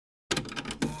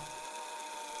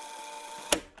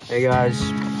Hey guys,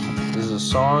 this is a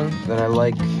song that I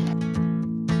like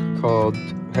called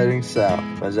Heading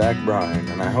South by Zach Bryan,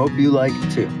 and I hope you like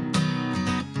it too.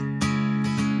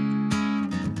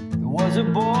 There was a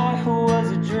boy who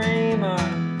was a dreamer,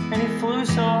 and he flew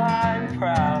so high and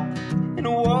proud, in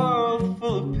a world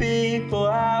full of people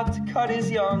out to cut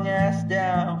his young ass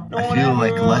down. No I feel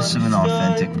like less of an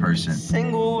authentic person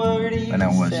than I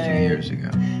was 2 years ago.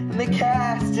 And they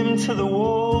cast him to the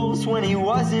wolves when he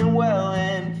wasn't well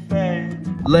and fed.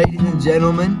 Ladies and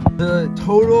gentlemen, the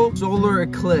total solar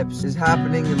eclipse is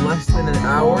happening in less than an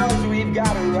hour. We've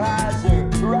got a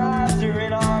riser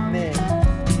in our midst.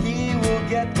 He will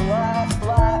get the last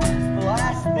laugh, the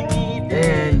last thing he did.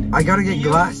 And I gotta get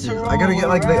glasses. I gotta get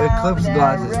like the eclipse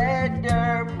glasses. Red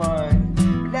dirt mud.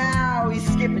 Now he's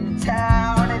skipping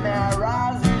town and that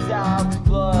riser's out of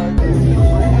blood.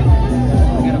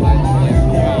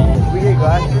 We get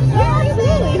glasses? Yeah,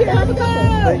 absolutely. Here, have a couple.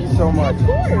 Thank you so much. Of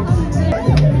course.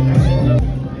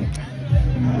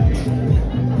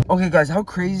 Okay guys, how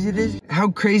crazy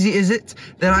is it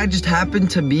that I just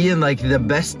happened to be in like the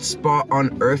best spot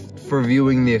on earth for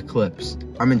viewing the eclipse?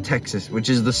 I'm in Texas, which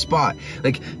is the spot.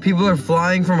 Like, people are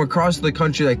flying from across the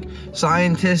country, like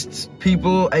scientists,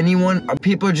 people, anyone,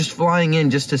 people are just flying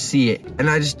in just to see it. And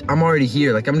I'm already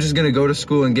here. Like, I'm just gonna go to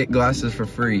school and get glasses for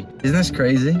free. Isn't this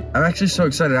crazy? I'm actually so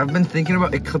excited. I've been thinking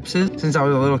about eclipses since I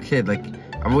was a little kid. Like,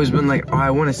 I've always been like, oh, I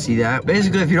want to see that.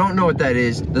 Basically, if you don't know what that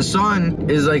is, the sun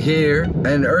is like here,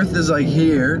 and Earth is like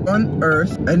here on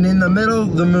Earth, and in the middle,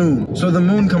 the moon. So the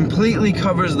moon completely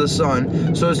covers the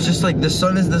sun. So it's just like the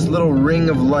sun is this little ring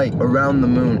of light around the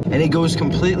moon, and it goes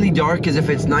completely dark as if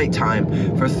it's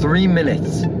nighttime for 3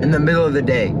 minutes in the middle of the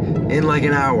day, in like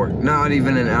an hour. Not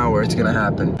even an hour, it's gonna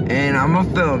happen. And I'm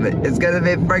gonna film it. It's gonna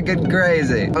be freaking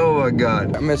crazy. Oh my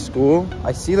God. I'm at school.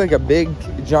 I see like a big,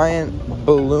 giant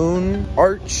balloon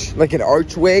arch, like an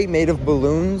archway made of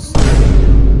balloons.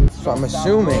 So I'm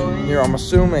assuming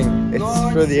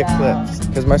it's for the eclipse,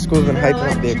 because my school's been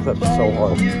hyping up the eclipse so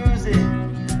hard.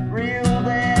 Real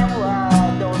damn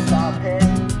loud, don't stop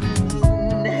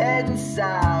heading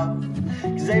south,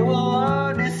 'cause they will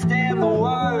understand the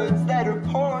words that are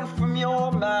pouring from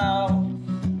your mouth.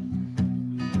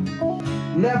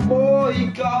 And that boy, he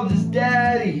called his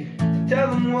daddy to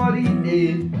tell him what he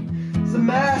did. The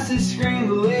masses screamed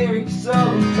the lyrics of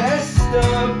a messed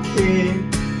up kid.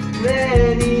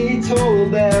 Then he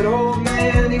told that old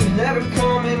man he was never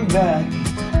coming back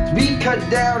to be cut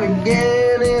down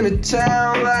again in a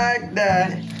town like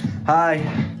that. Hi.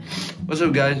 What's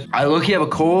up, guys? I low-key have a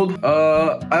cold.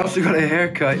 I also got a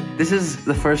haircut. This is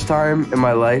the first time in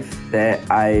my life that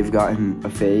I've gotten a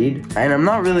fade, and I'm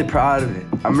not really proud of it.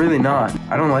 I'm really not.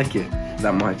 I don't like it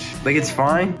that much. Like, it's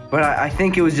fine, but I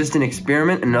think it was just an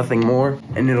experiment and nothing more,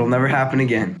 and it'll never happen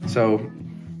again. So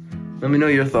let me know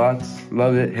your thoughts.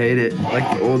 Love it, hate it, like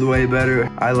the old way better.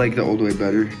 I like the old way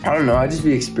better. I don't know, I just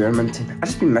be experimenting. I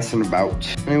just be messing about.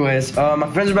 Anyways, my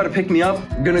friends are about to pick me up.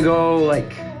 I'm gonna go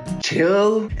like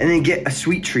chill and then get a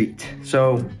sweet treat.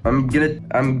 So I'm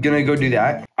gonna go do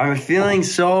that. I'm feeling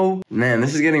so, man,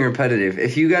 this is getting repetitive.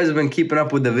 If you guys have been keeping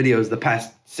up with the videos the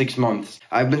past 6 months,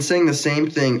 I've been saying the same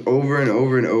thing over and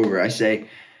over and over. I say,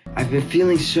 I've been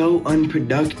feeling so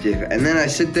unproductive. And then I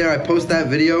sit there, I post that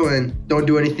video and don't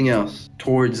do anything else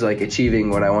towards like achieving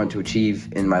what I want to achieve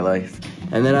in my life.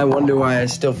 And then I wonder why I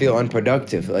still feel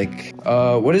unproductive. Like,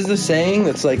 what is the saying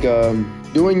that's like,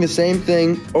 doing the same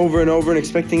thing over and over and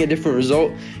expecting a different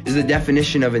result is the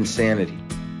definition of insanity.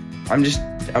 I'm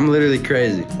literally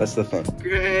crazy. That's the thing.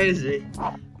 Crazy.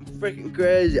 I'm freaking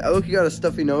crazy. I look, you got a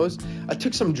stuffy nose. I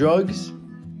took some drugs,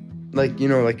 like, you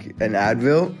know, like an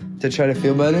Advil to try to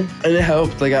feel better. And it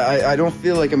helped. Like, I don't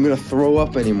feel like I'm gonna throw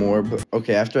up anymore. But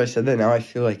okay, after I said that, now I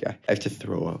feel like I have to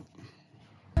throw up.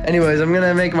 Anyways, I'm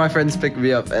gonna make my friends pick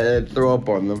me up and throw up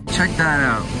on them. Check that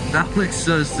out. That looks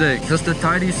so sick. Just a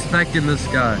tiny speck in the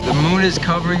sky. The moon is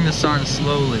covering the sun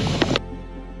slowly.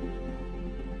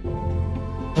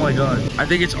 Oh my God. I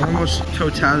think it's almost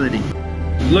totality.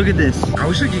 Look at this. I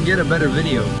wish I could get a better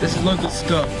video. This is local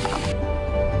stuff.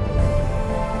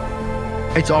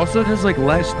 It's also just like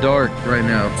less dark right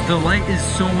now. The light is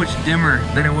so much dimmer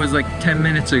than it was like 10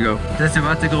 minutes ago. That's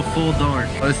about to go full dark.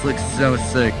 Oh, this looks so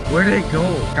sick. Where did it go?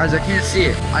 Guys, I can't see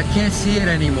it. I can't see it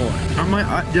anymore.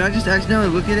 Did I just accidentally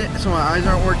look at it so my eyes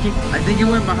aren't working? I think it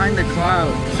went behind the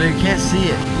cloud, so you can't see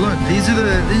it. Look, these are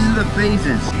the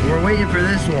phases. We're waiting for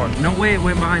this one. No way it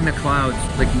went behind the clouds,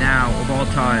 like now, of all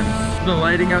time. The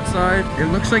lighting outside, it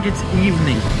looks like it's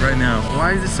evening right now.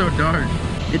 Why is it so dark?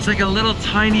 It's like a little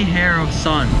tiny hair of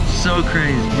sun. So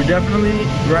crazy. We're definitely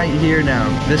right here now.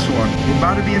 This one. We're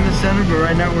about to be in the center, but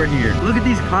right now we're here. Look at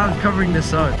these clouds covering the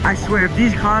sun. I swear, if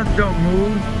these clouds don't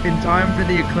move in time for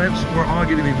the eclipse, we're all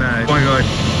gonna be mad. Oh my god.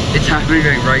 It's happening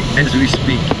like right as we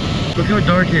speak. Look how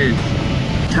dark it is.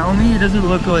 Tell me it doesn't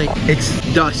look like it's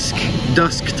dusk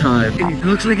time. It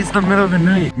looks like it's the middle of the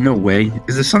night. No way.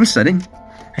 Is the sun setting?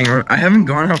 Hang on, I haven't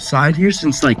gone outside here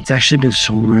since like, it's actually been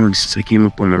so long since I came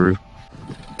up on the roof.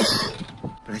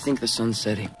 But I think the sun's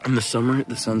setting. In the summer,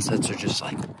 the sunsets are just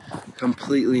like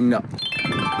completely nuts.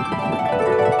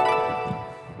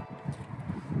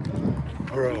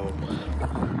 Bro.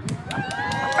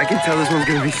 I can tell this one's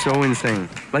gonna be so insane.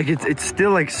 Like it's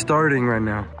still like starting right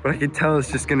now, but I can tell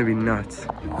it's just gonna be nuts.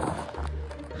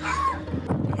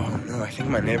 Oh no, I think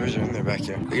my neighbors are in there back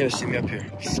here. They're gonna see me up here.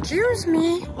 Excuse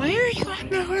me, why are you on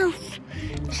the roof?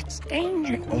 It's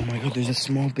dangerous. Oh my god, there's a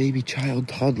small baby child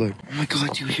toddler. Oh my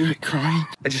god, do you hear it crying?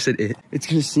 I just said it. It's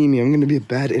gonna see me. I'm gonna be a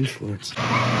bad influence.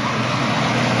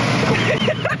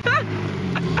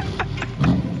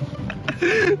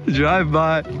 Drive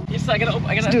by. Yes, I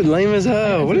gotta. Dude, lame as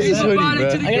hell. What is this hoodie, bro? What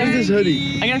is this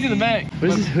hoodie? I gotta do the back. What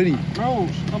is this hoodie? Bro,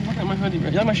 stop looking at my hoodie, bro.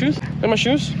 You like my shoes? Like my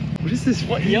shoes? What is this?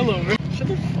 What yellow, bro? Shut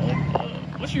the fuck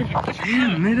up. What's your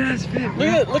Damn, mid-ass fit,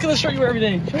 bro. Look at the shirt you wear every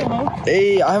day. Shut up, huh?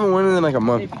 Hey, I haven't worn it in like a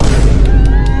month.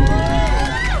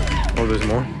 Oh, there's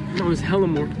more? No, there's hella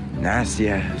more. Nasty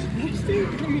ass.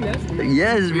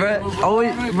 Yes, bro.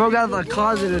 Always, bro got the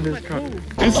closet in his car.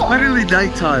 It's literally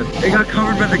nighttime. It got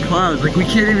covered by the clouds. Like, we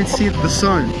can't even see the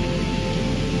sun.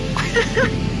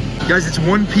 Guys, it's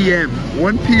 1 p.m.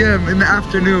 1 p.m. in the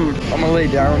afternoon. I'm gonna lay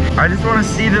down. I just want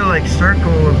to see the like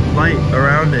circle of light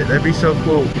around it. That'd be so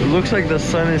cool. It looks like the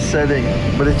sun is setting,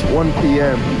 but it's 1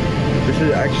 p.m. This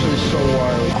is actually so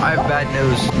wild. I have bad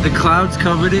news. The clouds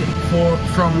covered it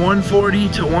from 1:40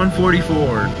 to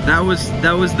 1:44. That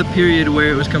was the period where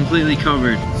it was completely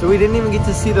covered. So we didn't even get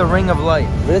to see the ring of light.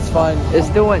 But it's fine. It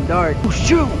still went dark. Oh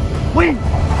shoot! Wait!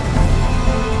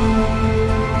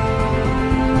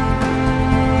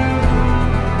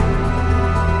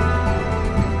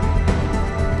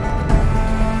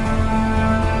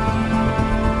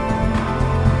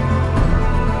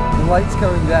 The light's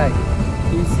coming back.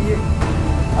 Can you see it?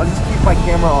 I'll just keep my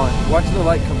camera on. Watch the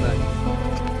light come back.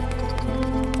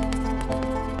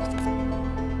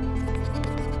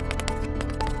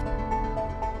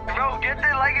 Bro, get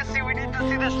the legacy. We need to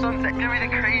see the sunset. Give me the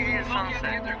craziest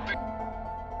sunset.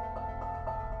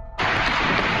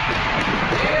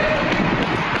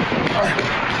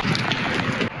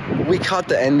 We caught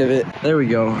the end of it. There we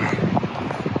go.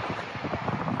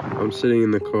 I'm sitting in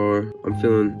the car. I'm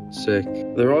feeling sick.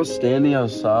 They're all standing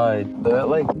outside. They're at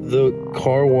like the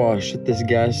car wash at this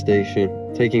gas station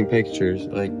taking pictures.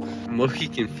 Like, I'm low-key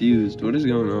confused. What is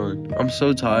going on? I'm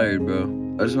so tired, bro.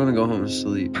 I just want to go home and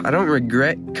sleep. I don't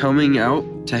regret coming out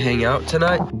to hang out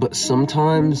tonight, but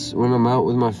sometimes when I'm out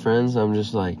with my friends, I'm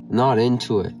just like not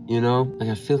into it, you know? Like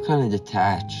I feel kind of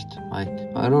detached. Like,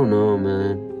 I don't know,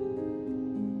 man.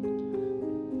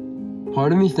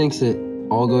 Part of me thinks it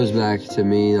all goes back to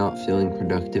me not feeling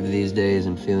productive these days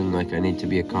and feeling like I need to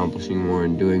be accomplishing more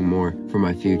and doing more for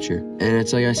my future. And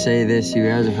it's like I say this, you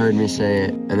guys have heard me say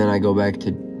it, and then I go back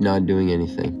to not doing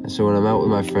anything. So when I'm out with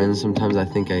my friends, sometimes I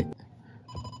think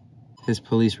his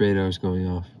police radar is going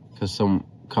off because some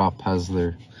cop has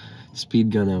their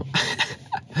speed gun out.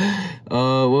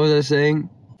 What was I saying?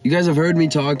 You guys have heard me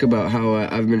talk about how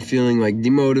I've been feeling like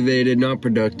demotivated, not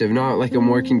productive, not like I'm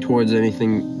working towards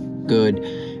anything good.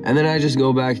 And then I just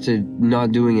go back to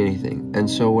not doing anything. And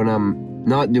so when I'm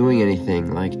not doing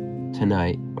anything, like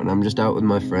tonight, when I'm just out with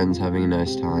my friends having a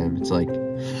nice time, it's like,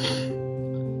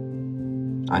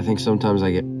 I think sometimes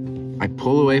I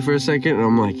pull away for a second and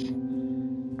I'm like,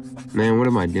 man, what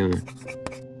am I doing?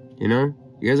 You know?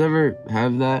 You guys ever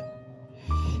have that?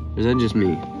 Or is that just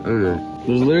me? I don't know.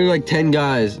 There's literally like 10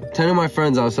 guys, 10 of my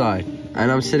friends outside,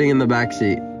 and I'm sitting in the back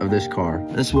seat of this car.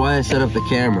 That's why I set up the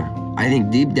camera. I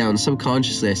think deep down,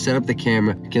 subconsciously, I set up the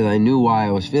camera because I knew why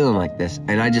I was feeling like this.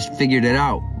 And I just figured it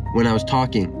out when I was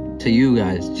talking to you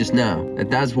guys just now.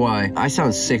 That's why I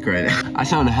sound sick right now. I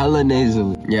sound hella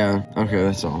nasally. Yeah, okay,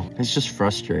 that's all. It's just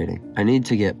frustrating. I need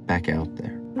to get back out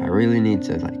there. I really need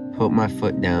to like put my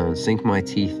foot down, sink my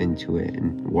teeth into it,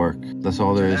 and work. That's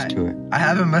all there is to it. I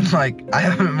haven't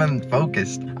been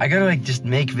focused. I gotta like just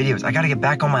make videos. I gotta get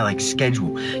back on my like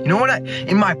schedule. You know what?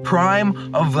 In my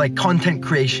prime of like content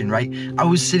creation, right? I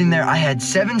was sitting there, I had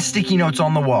 7 sticky notes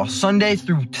on the wall, Sunday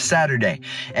through Saturday.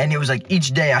 And it was like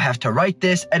each day I have to write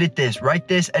this, edit this, write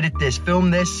this, edit this,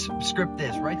 film this, script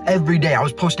this, right? Every day I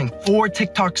was posting 4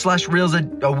 TikTok/Reels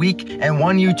a week and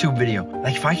 1 YouTube video.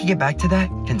 Like if I could get back to that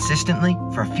consistently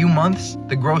for a few months,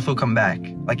 the growth will come back.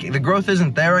 Like the growth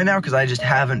isn't there right now because I just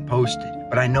haven't posted.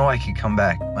 But I know I could come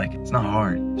back. Like, it's not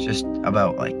hard. It's just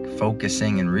about like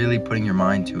focusing and really putting your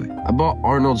mind to it. I bought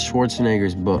Arnold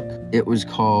Schwarzenegger's book. It was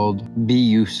called Be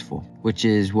Useful, which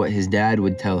is what his dad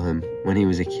would tell him when he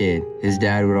was a kid. His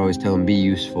dad would always tell him, be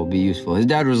useful, be useful. His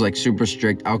dad was like super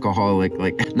strict, alcoholic,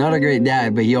 like not a great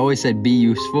dad, but he always said, be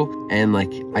useful. And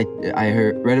like, I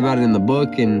read about it in the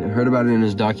book and heard about it in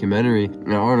his documentary.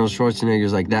 And Arnold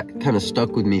Schwarzenegger's like, that kind of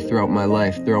stuck with me throughout my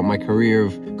life, throughout my career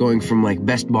of going from like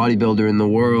best bodybuilder in the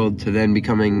world to then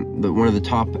becoming one of the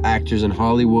top actors in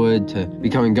Hollywood to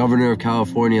becoming governor of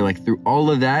California. Like through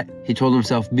all of that, he told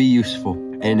himself, be useful.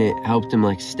 And it helped him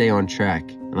like stay on track.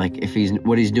 Like if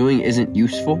what he's doing isn't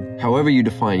useful, however you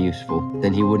define useful,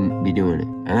 then he wouldn't be doing it.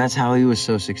 And that's how he was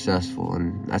so successful,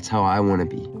 and that's how I want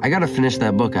to be. I gotta finish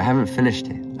that book. I haven't finished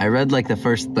it. I read like the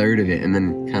first third of it and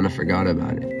then kind of forgot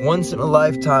about it. Once in a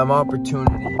lifetime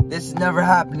opportunity. This is never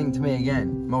happening to me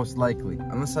again, most likely.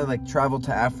 Unless I like travel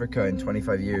to Africa in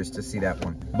 25 years to see that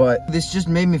one. But this just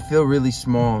made me feel really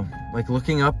small. Like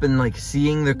looking up and like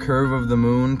seeing the curve of the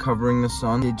moon covering the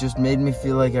sun, it just made me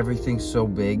feel like everything's so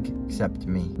big except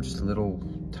me. I'm just a little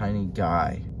tiny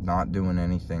guy not doing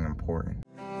anything important.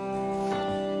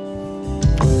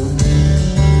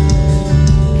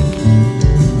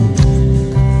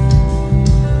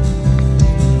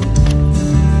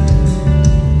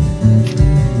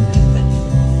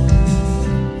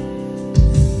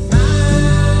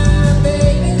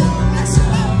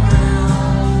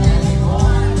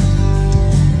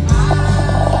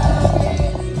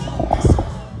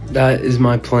 That is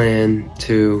my plan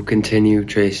to continue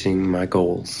chasing my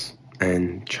goals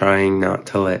and trying not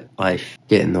to let life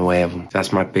get in the way of them.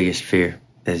 That's my biggest fear,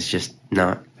 is just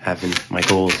not having my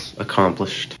goals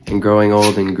accomplished and growing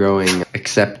old and growing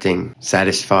accepting,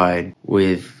 satisfied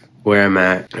with where I'm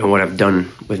at and what I've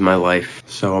done with my life.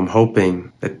 So I'm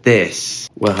hoping that this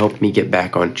will help me get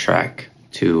back on track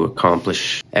to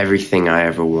accomplish everything I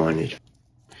ever wanted.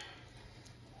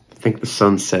 I think the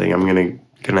sun's setting. I'm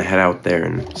gonna head out there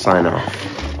and sign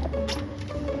off.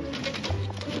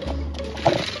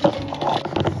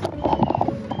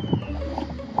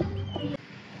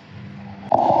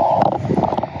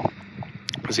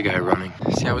 There's a guy running.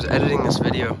 See, I was editing this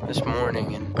video this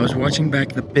morning and I was watching back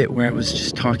the bit where I was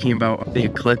just talking about the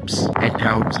eclipse and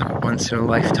how it was like a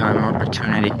once-in-a-lifetime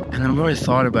opportunity. And the more I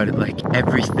thought about it, like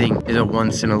everything is a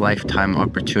once-in-a-lifetime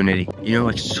opportunity. You know,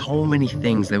 like so many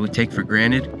things that we take for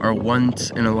granted are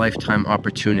once-in-a-lifetime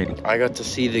opportunity. I got to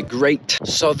see the great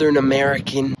Southern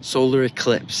American solar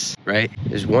eclipse, right?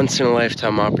 It's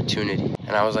once-in-a-lifetime opportunity.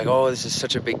 And I was like, oh, this is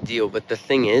such a big deal. But the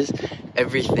thing is,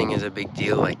 everything is a big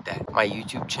deal like that. My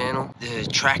YouTube channel, the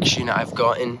traction I've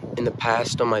gotten in the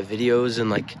past on my videos, and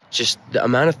like just the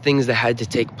amount of things that had to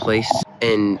take place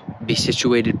and be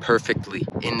situated perfectly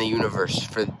in the universe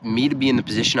for me to be in the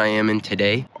position I am in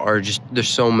today are just, there's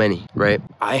so many, right?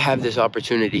 I have this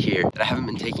opportunity here that I haven't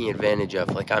been taking advantage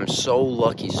of. Like I'm so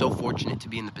lucky, so fortunate to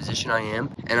be in the position I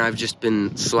am, and I've just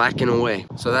been slacking away.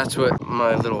 So that's what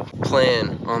my little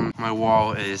plan on my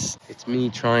wall is. It's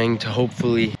me trying to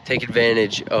hopefully take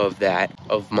advantage of that,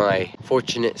 of my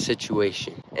fortunate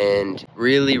situation, and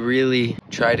really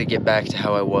try to get back to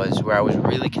how I was, where I was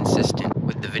really consistent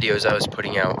with the videos I was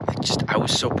putting out. Like I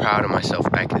was so proud of myself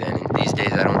back then, and these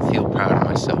days I don't feel proud of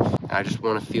myself. I just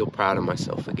want to feel proud of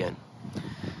myself again.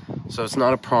 So it's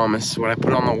not a promise. What I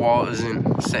put on the wall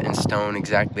isn't set in stone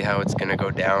exactly how it's gonna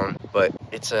go down, but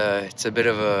it's a bit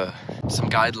of some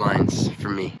guidelines for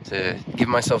me to give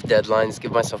myself deadlines,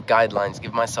 give myself guidelines,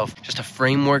 give myself just a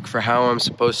framework for how I'm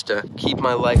supposed to keep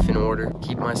my life in order,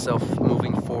 keep myself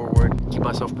moving forward, keep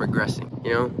myself progressing,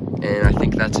 you know? And I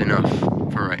think that's enough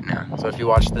for right now. So if you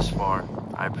watched this far,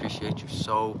 I appreciate you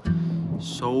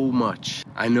so much.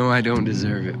 I know I don't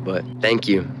deserve it, but thank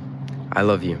you. I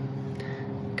love you.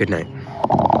 Good night.